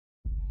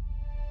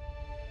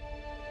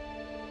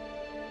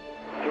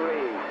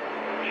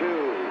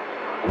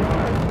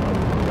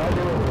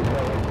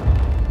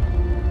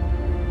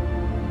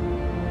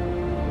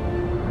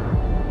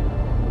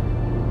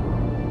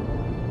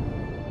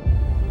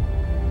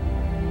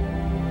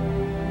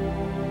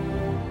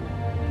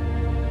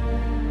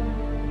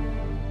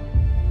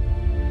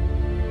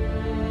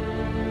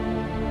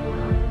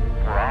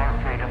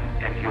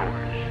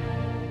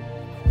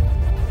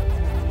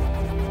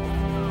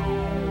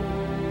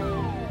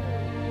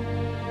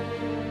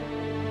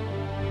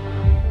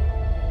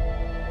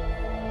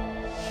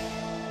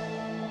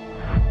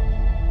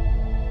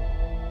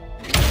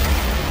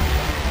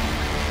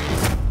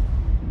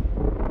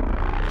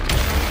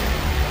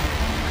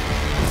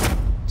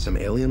some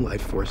alien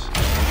life force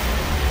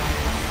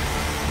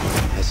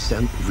has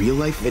sent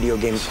real-life video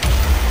games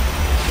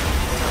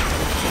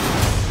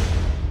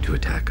to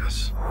attack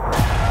us.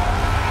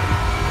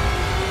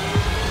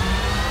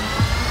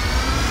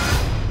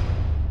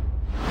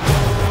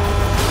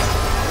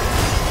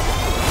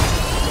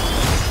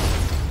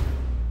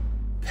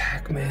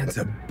 Pac-Man's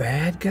a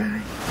bad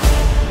guy?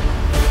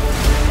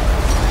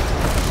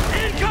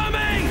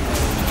 Incoming!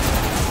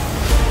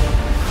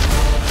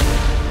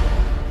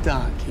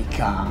 Donkey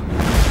Kong.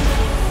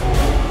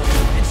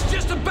 It's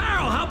just a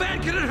barrel. How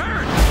bad can it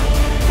hurt?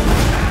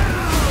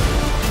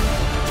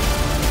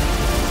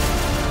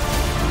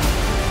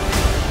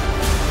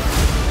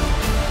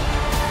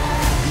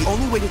 The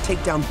only way to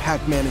take down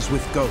Pac-Man is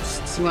with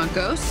ghosts. You want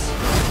ghosts?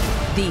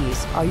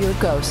 These are your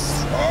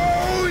ghosts.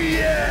 Oh,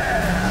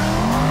 yeah!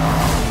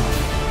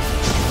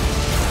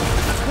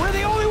 We're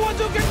the only ones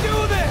who can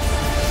do this!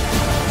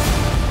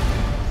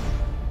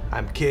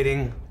 I'm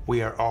kidding.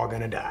 We are all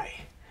gonna die.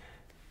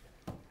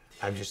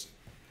 I'm just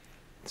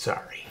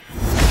sorry.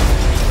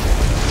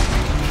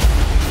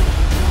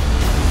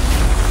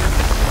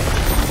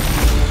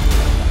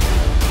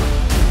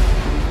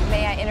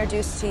 May I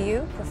introduce to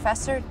you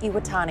Professor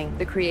Iwatani,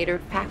 the creator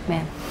of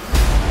Pac-Man.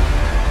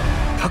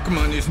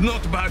 Pac-Man is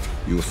not bad,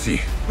 you see.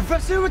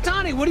 Professor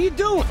Iwatani, what are you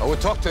doing? I will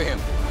talk to him.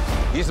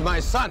 He's my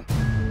son.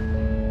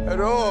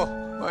 Hello,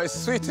 my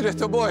sweet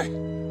little boy.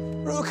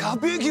 Look how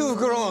big you've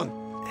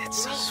grown. That's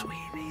so sweet.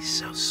 He's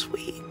so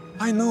sweet.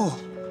 I know.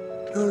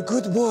 You're a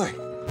good boy.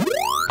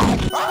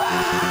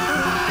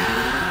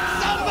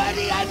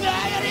 Somebody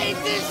annihilate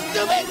this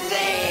stupid thing!